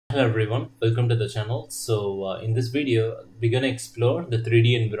Hello everyone, welcome to the channel. In this video, we're going to explore the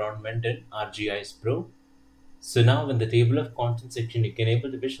 3D environment in ArcGIS Pro. So now in the table of contents section, you can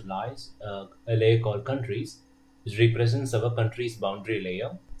able to visualize a layer called countries, which represents our country's boundary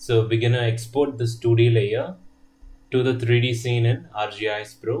layer. So we're going to export this 2D layer to the 3D scene in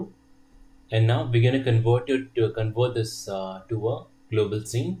ArcGIS Pro. And now we're going to convert this to a global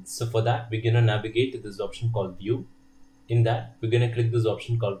scene. So for that, we're going to navigate to this option called View. In that, we're going to click this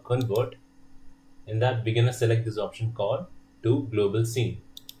option called Convert. In that, we're going to select this option called to Global Scene.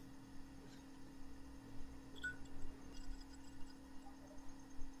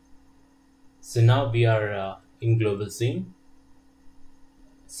 So now we are in Global Scene.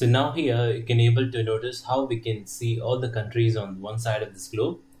 So now here you can able to notice how we can see all the countries on one side of this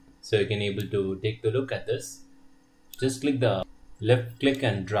globe. So you can able to take a look at this. Just click the left click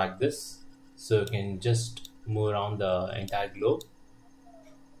and drag this. So you can just move around the entire globe.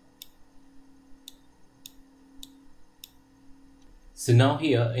 So now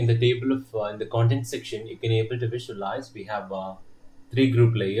here in the table of in the content section, you can able to visualize we have 3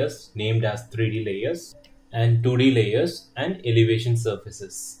 group layers named as 3D layers and 2D layers and elevation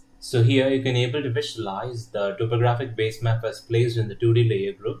surfaces. So here you can able to visualize the topographic base map was placed in the 2D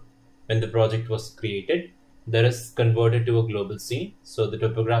layer group when the project was created. That is converted to a global scene. So the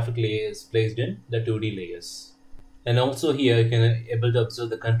topographic layer is placed in the 2D layers. And also here you can able to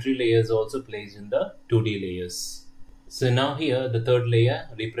observe the country layers also placed in the 2D layers. So now here the third layer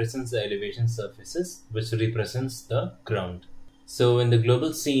represents the elevation surfaces, which represents the ground. So in the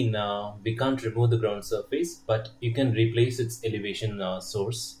global scene, we can't remove the ground surface, but you can replace its elevation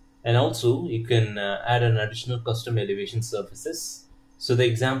source. And also you can add an additional custom elevation surfaces. So the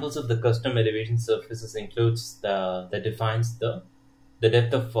examples of the custom elevation surfaces includes that defines the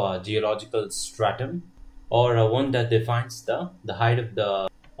depth of geological stratum, or one that defines the height of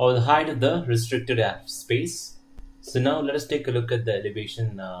the restricted space. So now let us take a look at the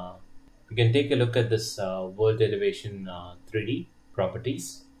elevation. We can take a look at this world elevation 3D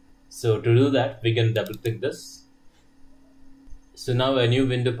properties. So to do that, we can double click this. So now a new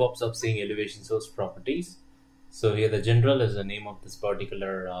window pops up saying elevation source properties. So here the general is the name of this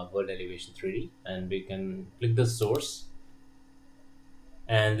particular world elevation 3D, and we can click the source.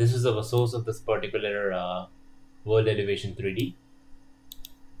 And this is our source of this particular world elevation 3D.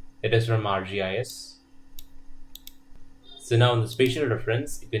 It is from ArcGIS. So now in the spatial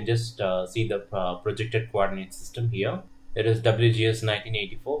reference, you can just see the projected coordinate system here. It is WGS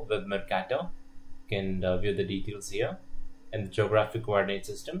 1984 Web Mercator. You can view the details here, and the geographic coordinate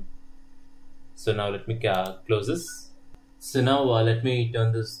system. So now let me close this. So now let me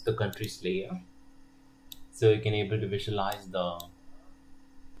turn the countries layer. So you can able to visualize the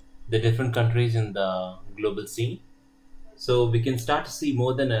different countries in the global scene. So we can start to see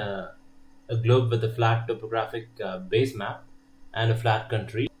more than a globe with a flat topographic base map and a flat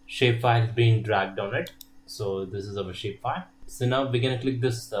country. Shapefile is being dragged on it. So this is our shapefile. So now we're going to click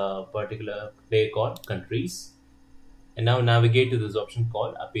this particular layer called countries. And now navigate to this option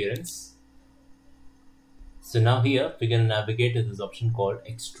called appearance. So now here we're going to navigate to this option called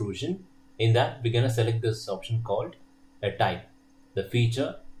extrusion. In that we're going to select this option called a type, the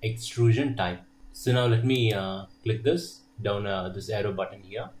feature extrusion type. So now let me click this down this arrow button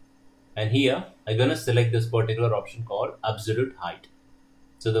here, and here I'm going to select this particular option called absolute height.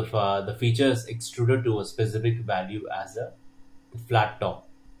 So the feature is extruded to a specific value as a flat top.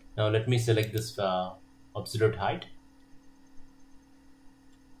 Now let me select this absolute height.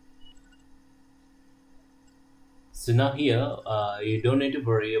 So now here you don't need to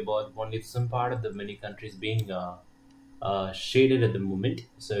worry about only some part of the many countries being shaded at the moment.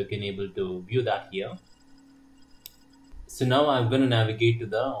 So you can able to view that here. So now I'm going to navigate to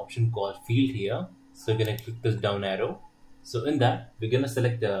the option called field here. So we're going to click this down arrow. So in that we're going to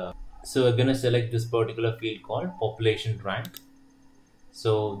select this particular field called population rank.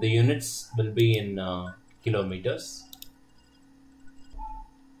 So the units will be in kilometers.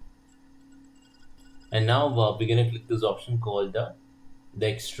 And now we're going to click this option called the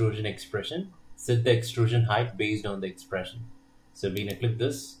extrusion expression. Set the extrusion height based on the expression. So we're going to click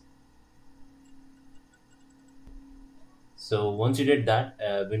this. So once you did that,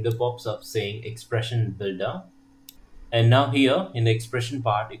 a window pops up saying expression builder. And now here in the expression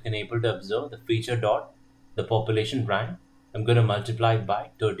part, you can able to observe the feature dot the population rank. I'm going to multiply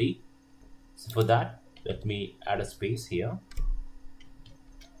by 30. So for that, let me add a space here.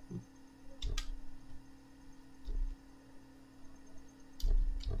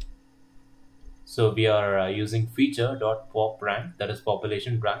 So we are using feature.pop rank, that is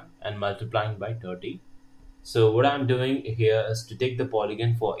population rank, and multiplying by 30. So what I'm doing here is to take the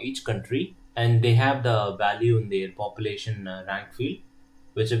polygon for each country, and they have the value in their population rank field,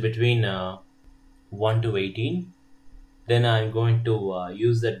 which is between 1 to 18. Then I'm going to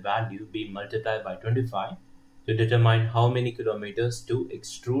use that value being multiplied by 25 to determine how many kilometers to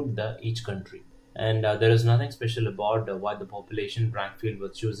extrude each country. And there is nothing special about why the population rank field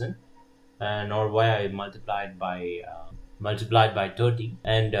was chosen, nor why I multiplied by 30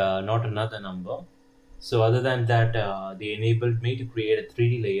 and not another number. So other than that, they enabled me to create a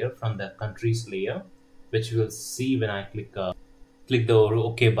 3D layer from the countries layer, which we'll see when I click the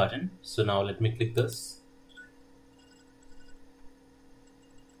OK button. So now let me click this.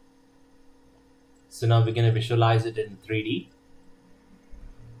 So now we're going to visualize it in 3D.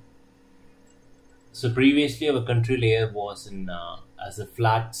 So previously our country layer was in as a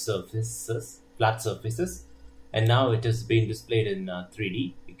flat surfaces, and now it is being displayed in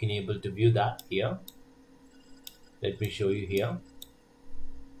 3D. You can able to view that here. Let me show you here.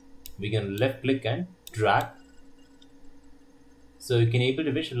 We can left click and drag. So you can able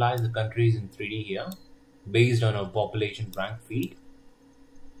to visualize the countries in 3D here based on our population rank field.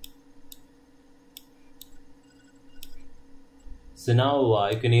 So now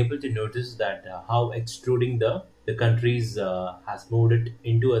you can able to notice that how extruding the countries has moved it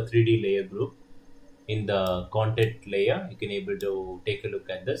into a 3D layer group in the content layer. You can able to take a look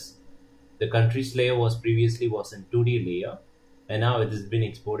at this. The countries layer was previously in 2D layer, and now it has been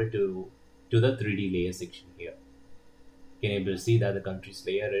exported to the 3D layer section here. You can able to see that the countries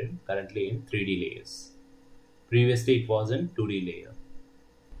layer is currently in 3D layers. Previously it was in 2D layer.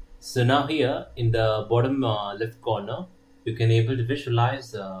 So now here in the bottom left corner, you can able to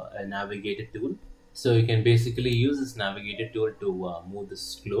visualize a navigator tool. So you can basically use this navigator tool to move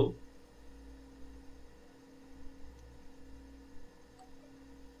this globe.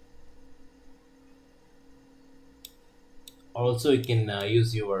 Also, you can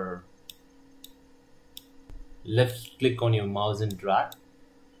use your left click on your mouse and drag.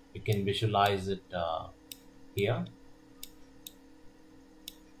 You can visualize it here.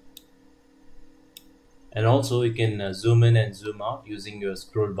 And also you can zoom in and zoom out using your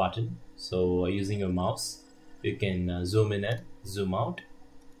scroll button. So using your mouse, you can zoom in and zoom out.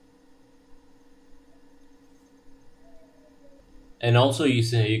 And also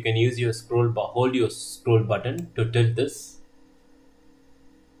you can use your hold your scroll button to tilt this.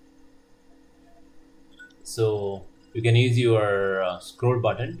 So you can use your scroll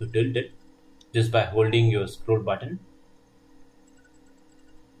button to tilt it just by holding your scroll button.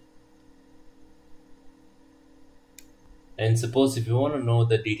 And suppose if you want to know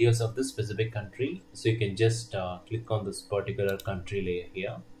the details of this specific country, so you can just click on this particular country layer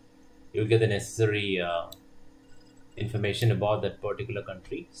here. You'll get the necessary information about that particular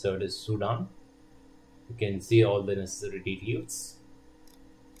country. So it is Sudan. You can see all the necessary details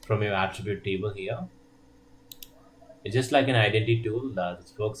from your attribute table here. It's just like an identity tool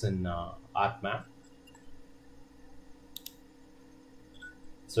that works in ArcMap.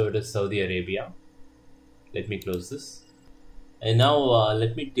 So it is Saudi Arabia. Let me close this. And now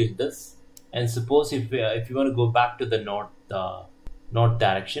let me tilt this. And suppose if you want to go back to the north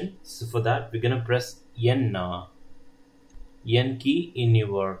direction, so for that we're gonna press N key in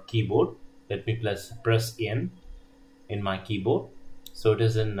your keyboard. Let me press N in my keyboard. So it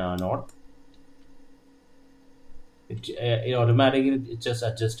is in north. It automatically just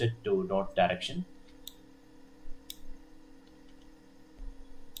adjusted to north direction.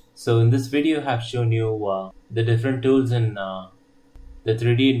 So in this video I have shown you the different tools in the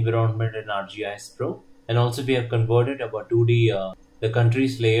 3D environment in ArcGIS Pro, and also we have converted our 2D the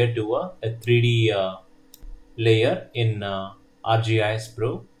countries layer to a 3D layer in ArcGIS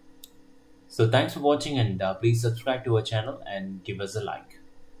Pro. So thanks for watching, and please subscribe to our channel and give us a like.